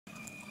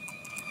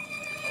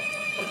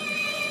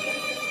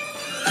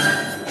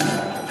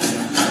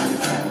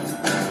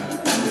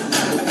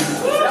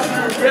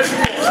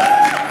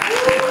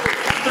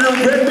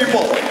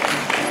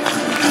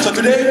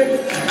Today,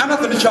 I'm not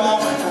going to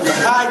jump from the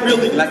high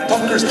building like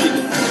Tom Cruise did.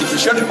 It's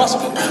Mission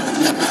Impossible.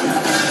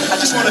 I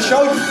just want to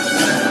show you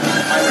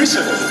my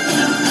research.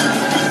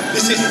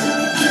 This is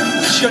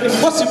Mission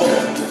Impossible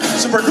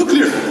Super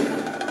Nuclear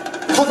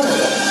Control.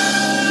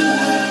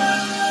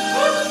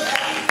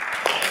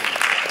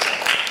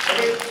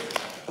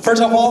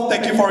 First of all,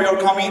 thank you for your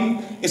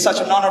coming. It's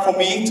such an honor for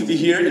me to be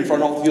here in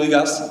front of you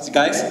guys.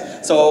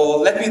 So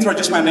let me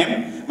introduce my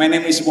name. My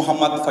name is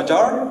Muhammad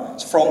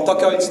FAJAR from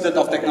Tokyo Institute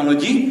of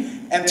Technology.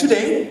 And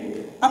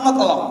today, I'm not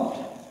alone.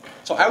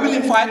 So I will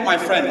invite my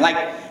friend, like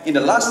in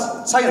the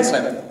last science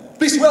lab.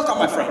 Please welcome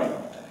my friend,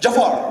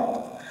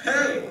 Jafar.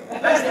 Hey,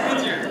 nice to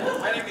meet you.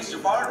 My name is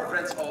Jafar,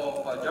 friends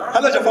of FAJAR.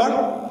 Hello,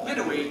 Jafar. By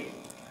the way,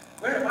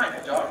 where am I,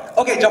 FAJAR?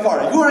 Okay,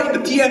 Jafar, you are in the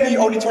TME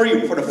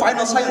auditorium for the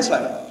final science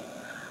lab.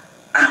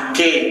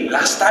 Okay,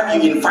 last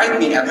time you invited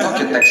me at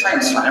Tokyo Tech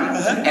Science Lab,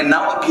 and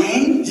now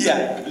again?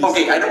 Yeah. Please.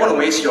 Okay, I don't want to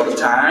waste your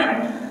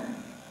time.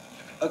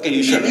 Okay,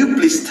 you should. Can you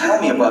please tell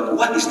me about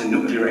what is the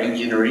nuclear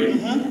engineering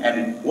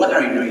and what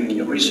are you doing in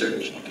your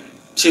research? Okay.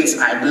 Since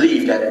I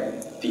believe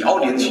that the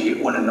audience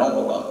here want to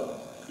know about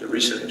your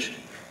research.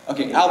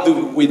 Okay, I'll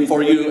do it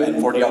for you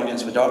and for the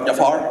audience,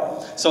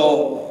 Jafar.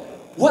 So,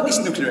 what is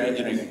nuclear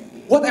engineering?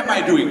 What am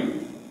I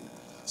doing?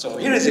 So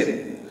here is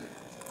it.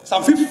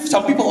 Some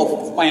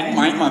people of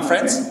my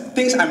friends,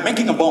 thinks I'm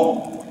making a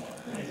bomb.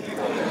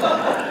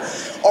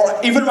 Or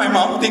even my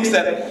mom thinks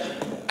that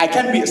I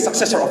can be a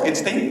successor of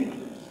Einstein.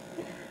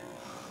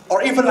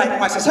 Or even like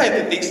my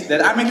society thinks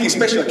that I'm making a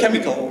special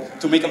chemical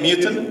to make a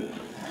mutant.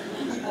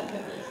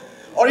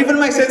 Or even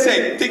my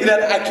sensei thinks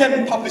that I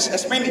can publish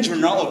as many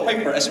journal or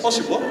paper as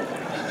possible.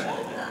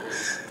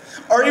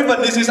 Or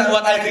even this is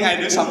what I think I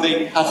do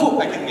someday. I hope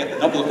I can get the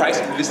Nobel Prize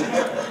in business.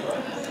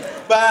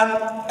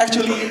 But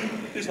actually,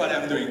 this is what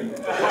I'm doing.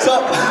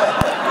 So,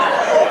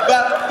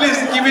 but please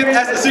keep it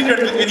as a secret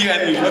between you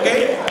and me,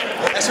 okay?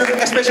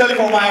 Especially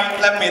for my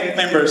lab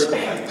members.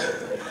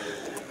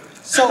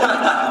 So,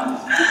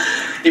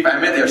 if I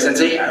met your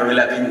sensei, I will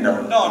let him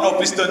know. No,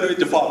 please don't do it,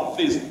 Jafar,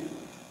 please.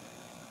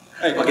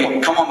 Hey, okay,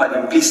 come on,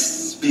 buddy,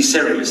 please be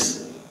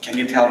serious. Can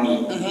you tell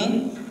me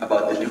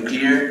about the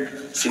nuclear?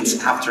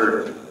 Since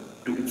after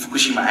the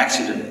Fukushima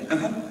accident,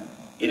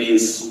 it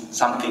is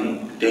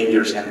something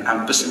dangerous, and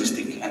I'm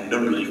pessimistic and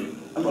don't believe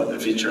about the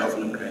future of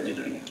nuclear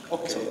engineering.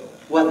 Okay. So,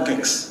 what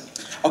next?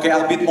 Okay,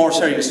 I'll be more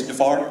serious,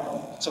 Jafar.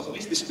 So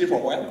please disappear for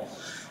a while.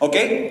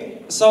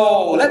 Okay,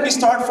 so let me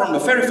start from the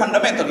very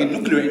fundamental in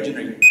nuclear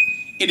engineering.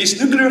 It is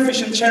nuclear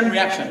fission chain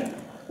reaction.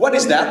 What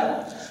is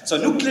that? So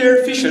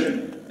nuclear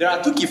fission, there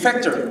are two key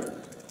factors: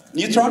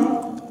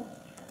 neutron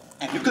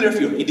and nuclear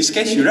fuel. In this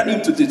case,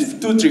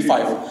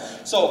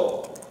 uranium-235.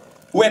 So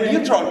when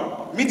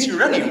neutron meets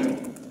uranium,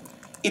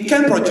 it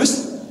can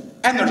produce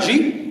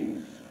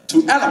energy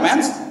to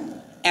elements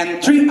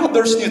and 3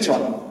 other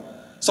neutrons.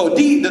 So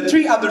the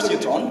 3 other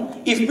neutrons,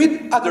 if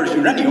with other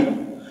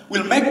uranium,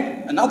 will make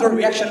another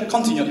reaction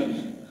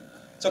continually.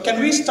 So can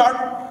we start?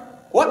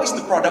 What is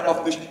the product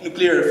of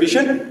nuclear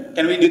fission?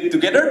 Can we do it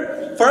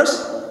together?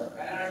 First,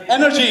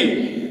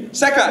 energy.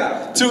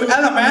 Second, 2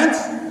 elements.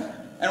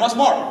 And what's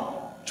more?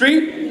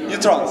 3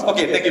 neutrons.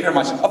 Okay, thank you very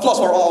much. Applause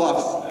for all of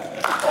us.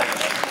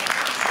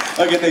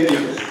 Okay, thank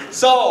you.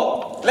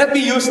 So let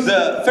me use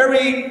the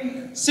very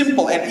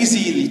simple and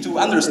easily to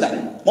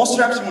understand most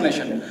trap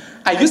simulation.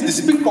 I use this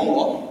ping pong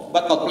ball,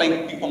 but not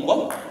playing ping pong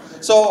ball.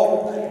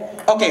 So,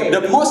 okay,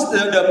 the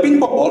ping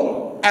pong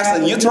ball as a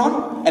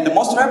neutron and the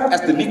most trap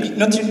as the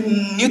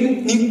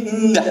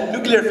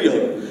nuclear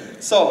field.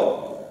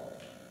 So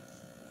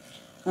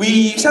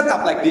we set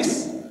up like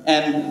this,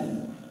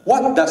 and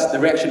what does the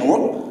reaction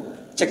work?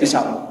 Check this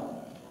out.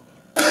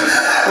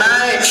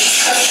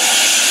 Nice.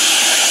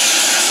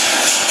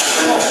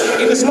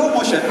 In the slow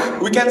motion,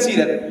 we can see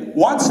that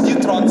once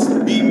neutrons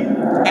beam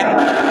and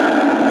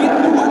meet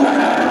the one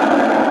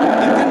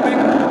it can make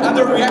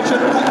another reaction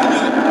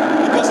continually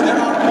because there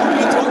are more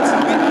neutrons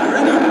with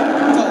uranium.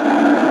 So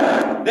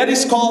that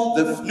is called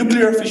the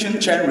nuclear fission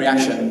chain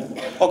reaction.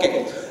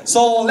 Okay,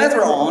 so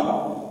later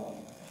on,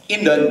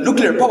 in the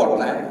nuclear power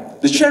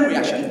plant, the chain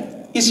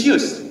reaction is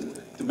used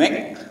to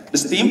make the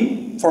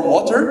steam from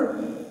water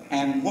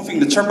and moving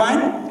the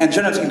turbine and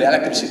generating the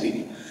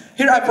electricity.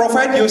 Here I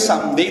provide you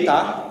some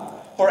data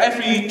for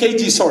every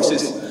kg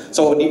sources.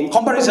 So the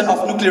comparison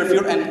of nuclear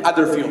fuel and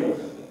other fuel.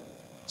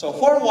 So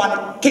for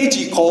 1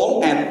 kg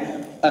coal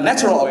and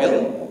natural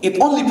oil, it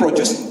only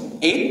produces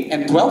 8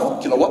 and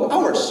 12 kilowatt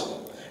hours.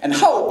 And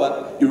how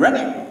about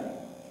uranium?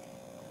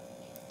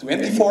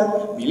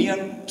 24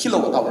 million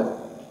kilowatt hour.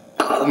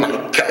 Oh my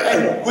God.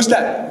 Hey, who's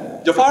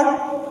that? Jafar?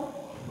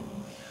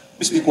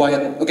 Please be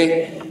quiet,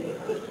 okay?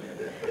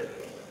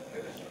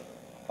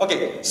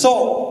 Okay,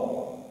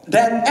 so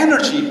that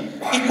energy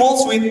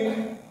equals with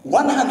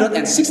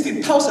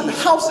 160,000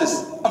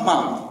 houses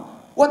amount.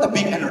 What a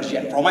big energy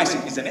and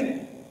promising, isn't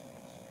it?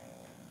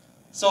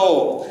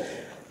 So,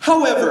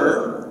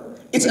 however,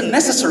 it's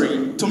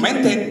unnecessary to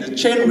maintain the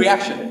chain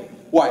reaction.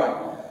 Why?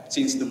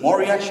 Since the more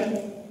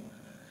reaction,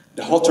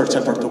 the hotter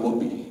temperature will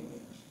be.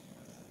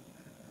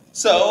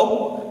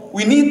 So,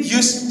 we need to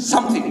use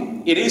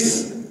something. It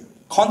is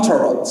control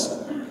rods.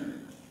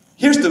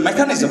 Here's the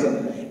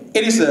mechanism.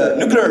 It is a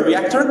nuclear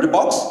reactor, the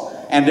box,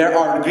 and there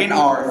are green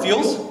are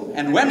fuels,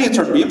 and when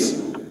neutron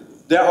beams,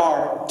 there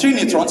are 3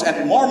 neutrons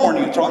and more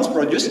neutrons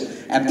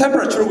produced, and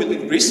temperature will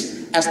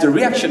increase as the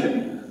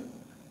reaction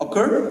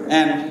occur.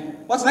 And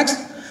what's next?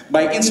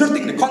 By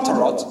inserting the control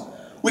rods,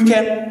 we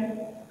can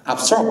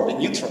absorb the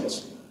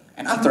neutrons.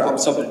 And after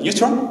absorb the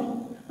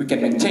neutron, we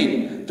can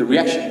maintain the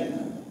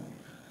reaction.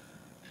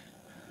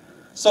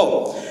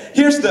 So,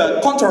 here's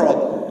the control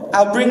rod.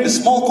 I'll bring the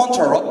small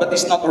control rod, but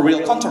it's not a real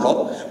control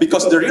rod,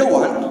 because the real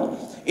one,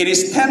 it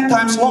is 10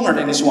 times longer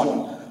than this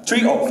one,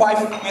 3 or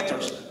 5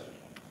 meters.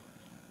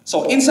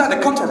 So inside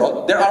the control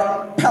rod, there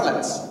are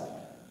pellets.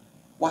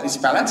 What is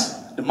pellets?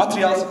 The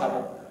materials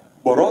are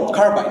boron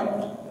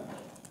carbide.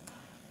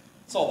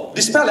 So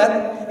this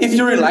pellet, if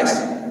you realize,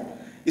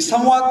 is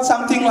somewhat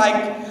something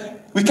like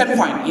we can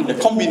find in the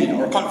convenience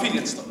or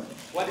convenience store.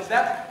 What is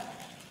that?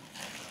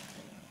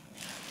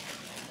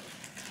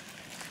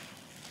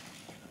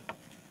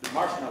 The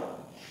marshmallow.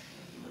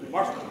 The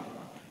marshmallow.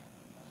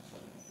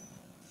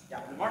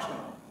 Yeah, the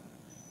marshmallow.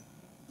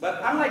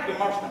 But unlike the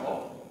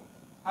marshmallow,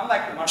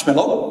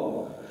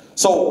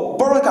 so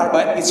boron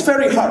carbide is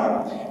very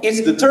hard.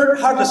 It's the third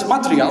hardest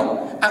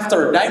material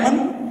after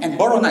diamond and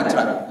boron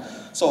nitride.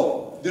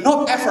 So do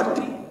not ever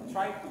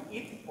try to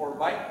eat or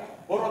buy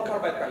boron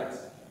carbide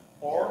pellets,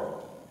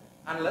 or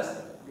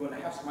unless you want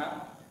to have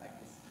smile like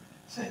this.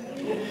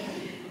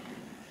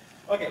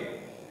 Okay.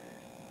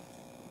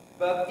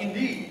 But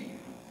indeed,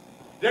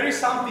 there is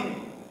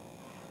something.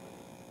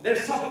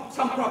 There's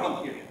some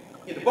problem here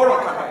in the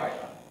boron carbide.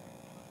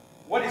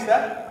 What is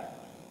that?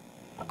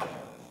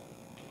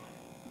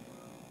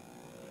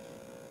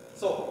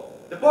 So,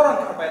 the boron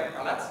carbide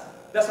pellets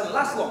doesn't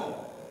last long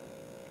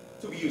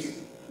to be used.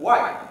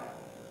 Why?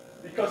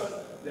 Because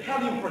the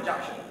helium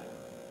projection.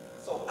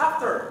 So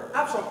after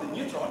absorb the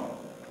neutron,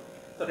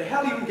 so the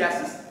helium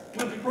gases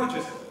will be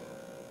produced.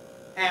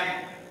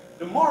 And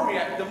the more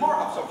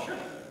absorption,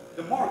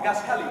 the more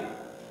gas helium.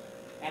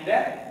 And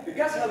then the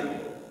gas helium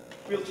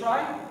will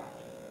try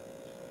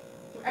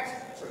to expand.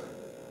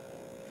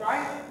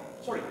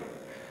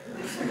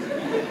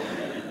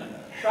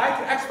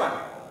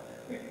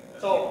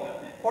 So,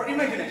 for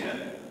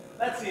imagination,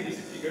 let's see this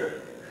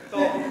figure.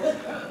 So,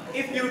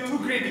 if you're too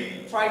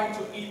greedy trying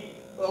to eat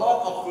a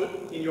lot of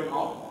food in your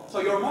mouth, so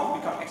your mouth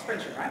becomes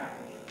expansion, right?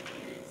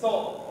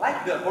 So,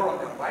 like boron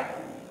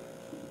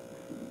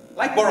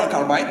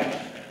carbide,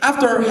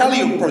 after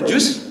helium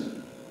produced,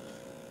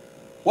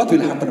 what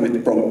will happen with the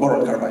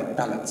boron carbide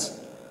pellets?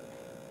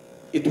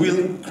 It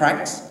will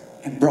crack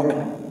and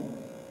broken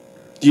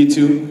due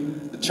to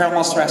the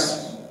thermal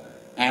stress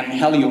and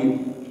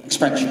helium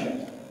expansion.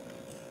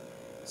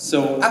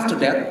 So after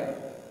that,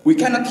 we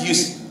cannot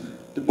use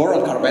the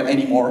boron carbide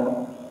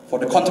anymore for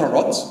the control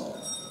rods.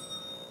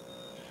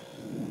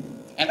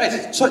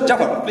 And so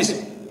Jafar, please.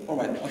 All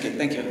right. Okay,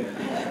 thank you.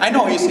 I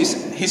know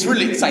he's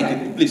really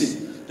excited. Please,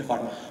 Jafar.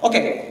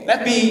 Okay,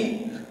 let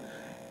me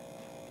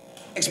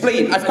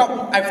explain. I've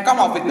come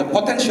up with the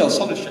potential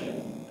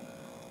solution.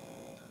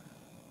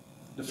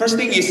 The first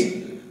thing is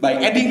by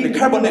adding the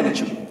carbon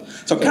nanotube.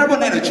 So carbon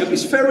nanotube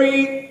is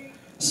very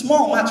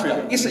small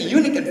material. It's a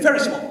unique and very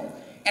small.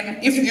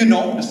 And if you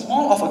know the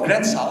small of a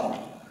grain salt,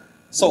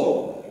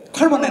 so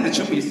carbon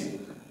nanotube is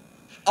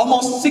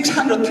almost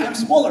 600 times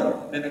smaller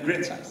than a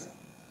grain size,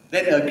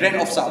 than a grain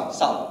of salt.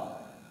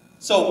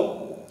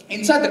 So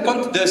inside the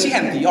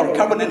CNT or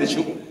carbon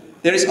nanotube,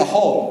 there is a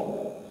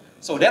hole.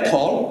 So that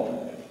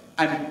hole,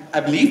 I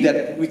believe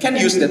that we can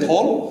use that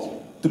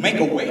hole to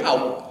make a way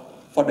out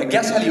for the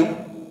gas helium,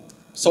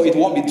 so it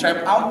won't be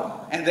trapped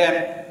out. And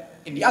then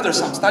in the other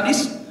some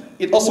studies,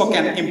 it also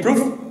can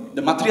improve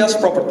the material's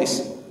properties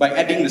by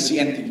adding the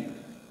CNT.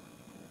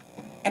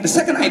 And the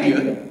second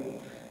idea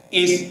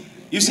is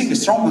using the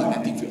strong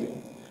magnetic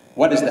field.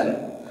 What is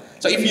that?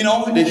 So if you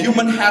know the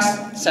human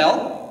has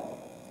cell,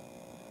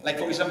 like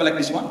for example like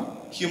this one,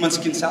 human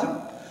skin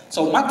cell.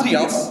 So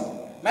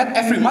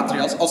every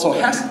materials also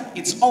has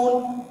its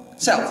own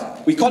cells.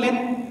 We call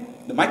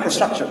it the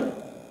microstructure.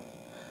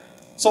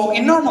 So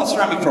in normal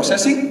ceramic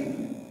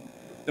processing,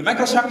 the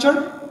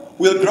microstructure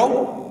will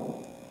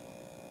grow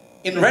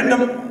in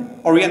random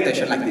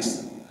orientation like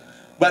this.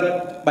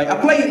 But by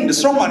applying the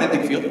strong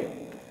magnetic field,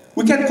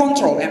 we can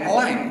control and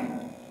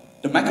align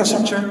the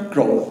microstructure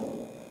growth.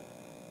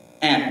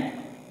 And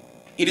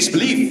it is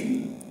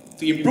believed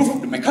to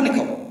improve the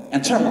mechanical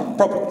and thermal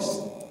properties.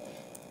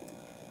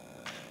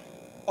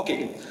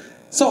 Okay,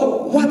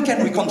 so what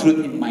can we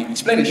conclude in my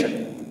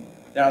explanation?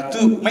 There are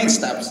two main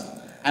steps.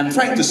 I'm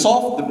trying to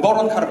solve the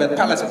boron carbide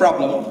pellets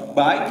problem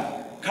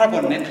by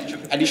carbon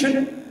nanotube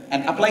addition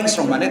and applying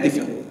strong magnetic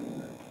field.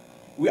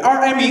 We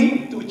are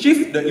aiming to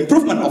achieve the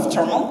improvement of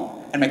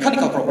thermal and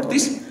mechanical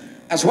properties,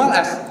 as well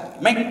as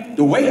make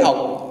the way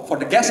out for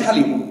the gas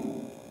helium.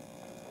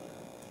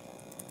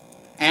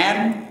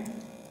 And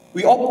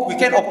we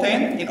can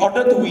obtain, in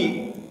order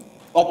to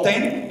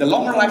obtain the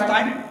longer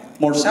lifetime,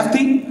 more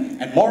safety,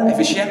 and more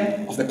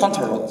efficient of the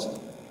control rods.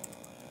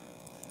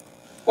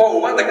 Oh,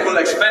 what a cool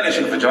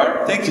explanation,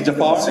 Fajar. Thank you,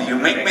 Jafar. So you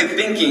make me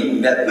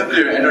thinking that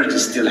nuclear energy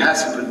still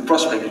has a good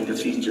prospect in the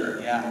future.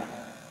 Yeah.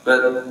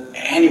 But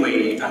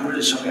anyway, I'm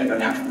really sorry I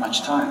don't have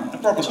much time. No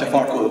problem,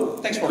 Jafar.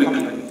 Thanks for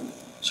coming, buddy.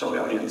 Sorry,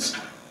 audience.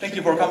 Thank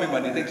you for coming,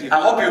 buddy. Thank you. I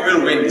hope you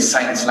will win this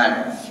science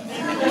slam.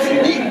 If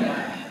you need,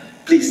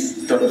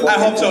 please don't forget.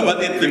 I hope so,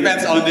 but it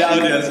depends on the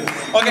audience.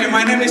 Okay,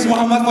 my name is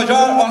Muhammad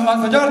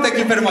Fajar. Thank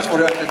you very much for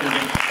your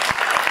attention.